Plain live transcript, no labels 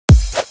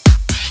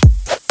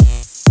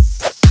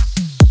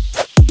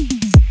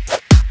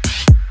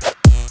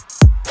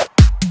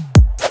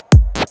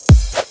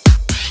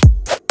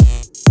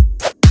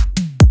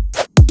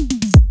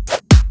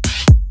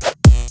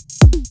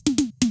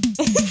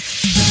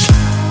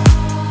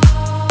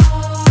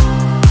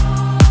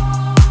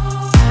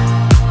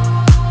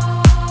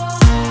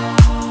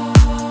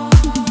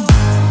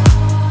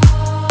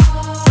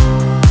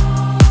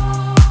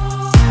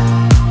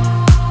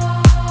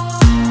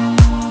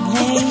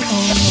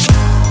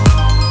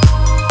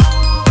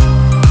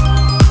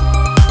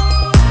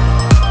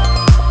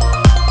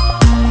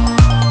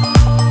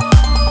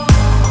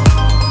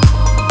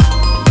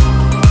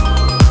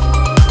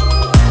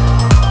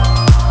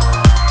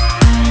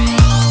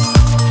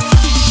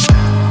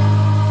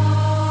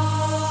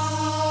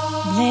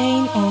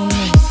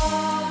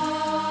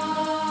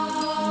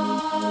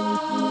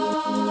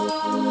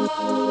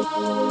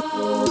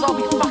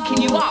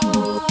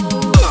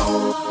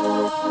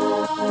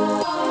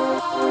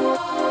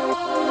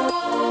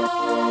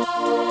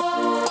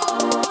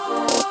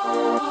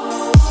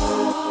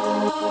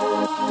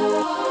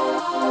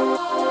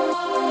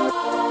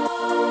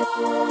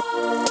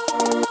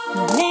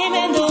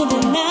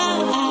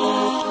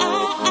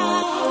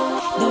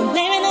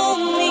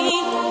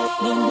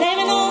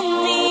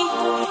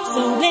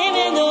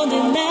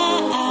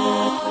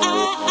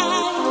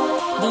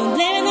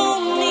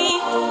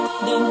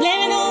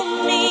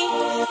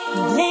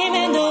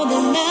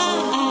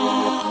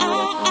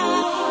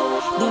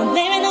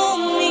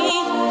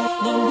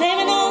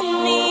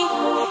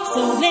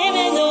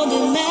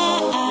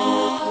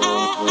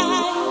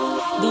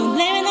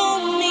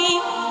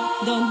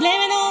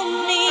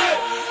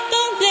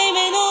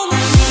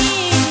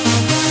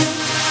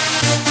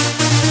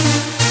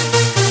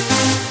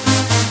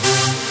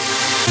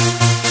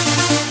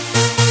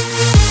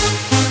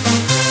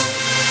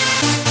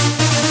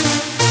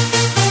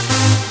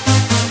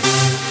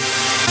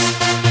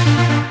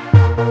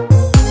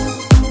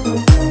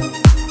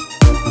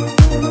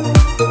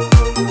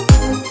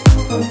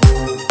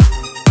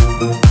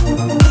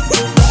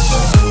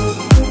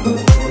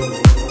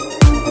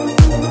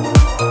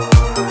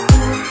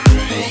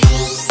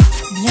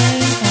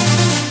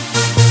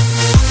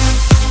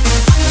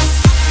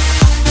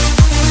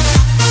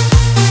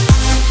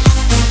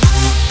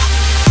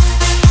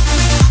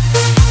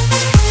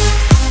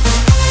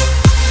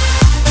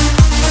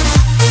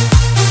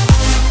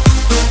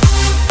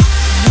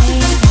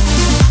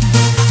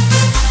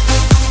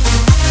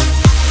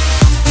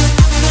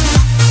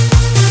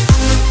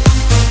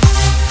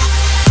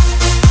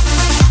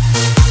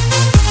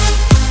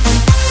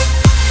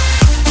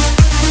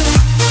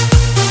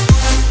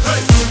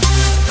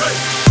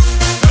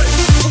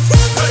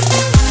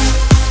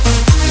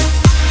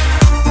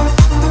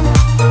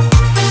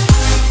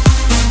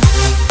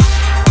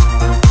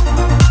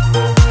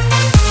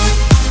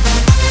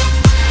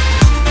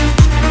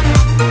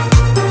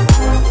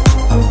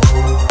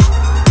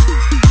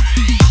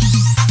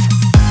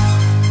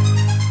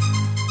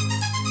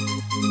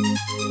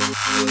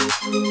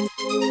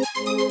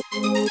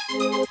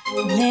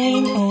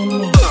Blame on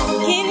me.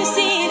 Can you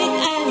see that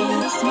I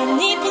was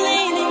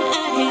manipulating?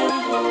 I had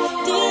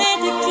to let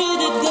the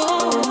truth go.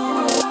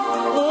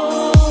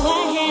 Oh,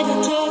 I had a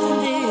choice in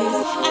this.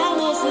 I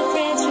was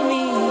afraid to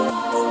me.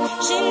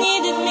 She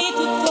needed me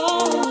to go.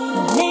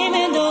 Blame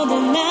it on the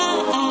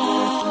night.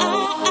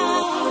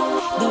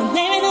 Don't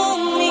blame it on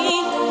me.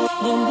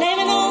 Don't blame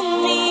it on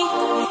me.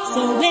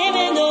 So blame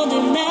it on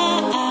the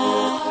night.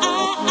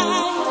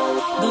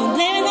 Don't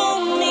blame it on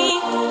me.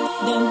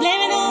 Don't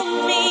blame it on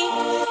me.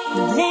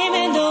 Blame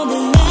it on the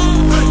night.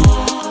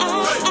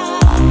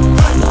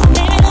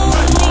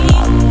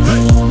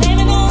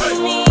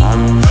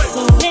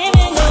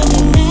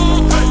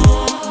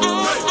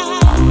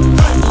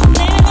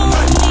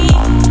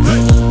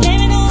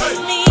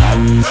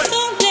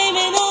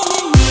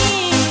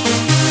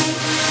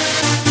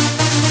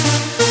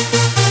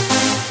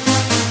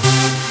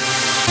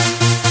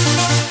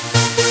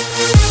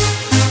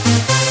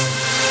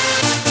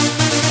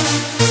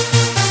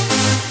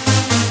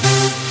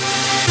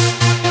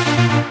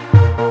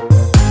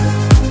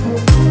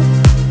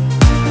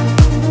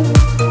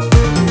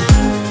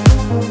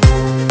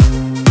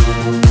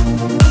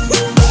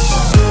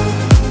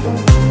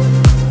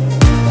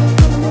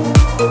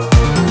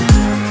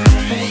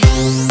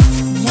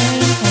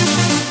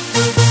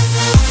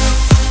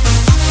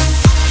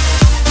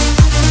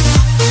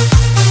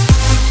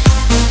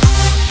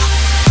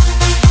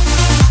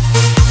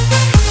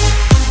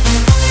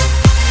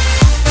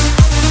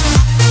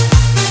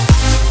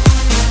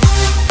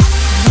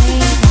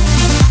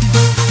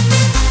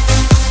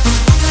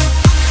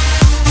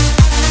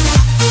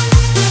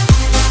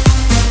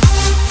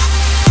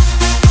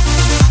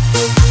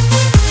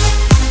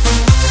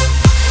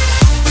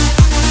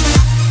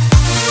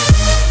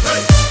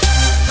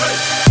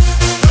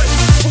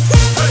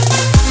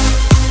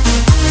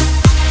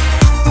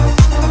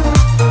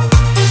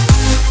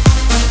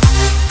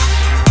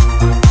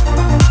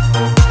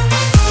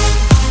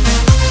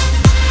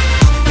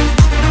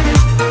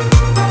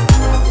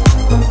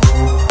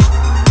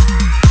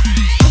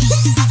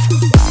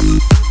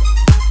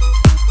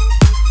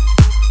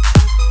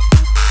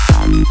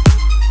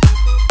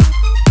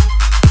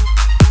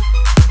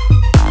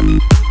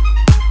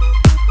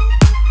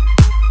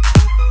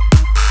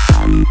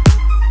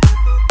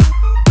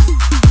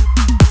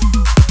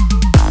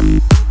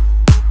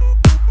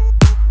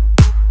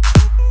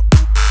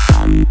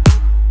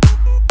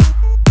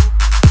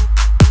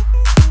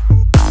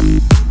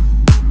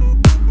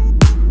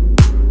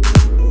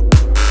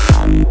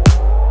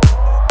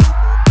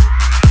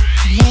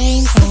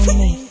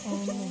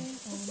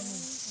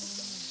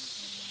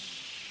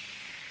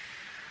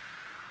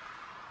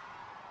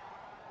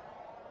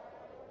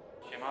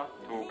 Siema,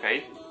 tu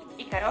Kei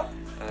i Caro.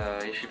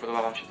 Jeśli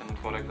podoba Wam się ten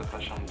utworek,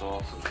 zapraszam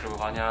do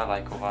subskrybowania,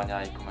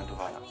 lajkowania i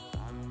komentowania.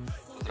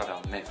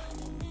 Pozdrawiam, my.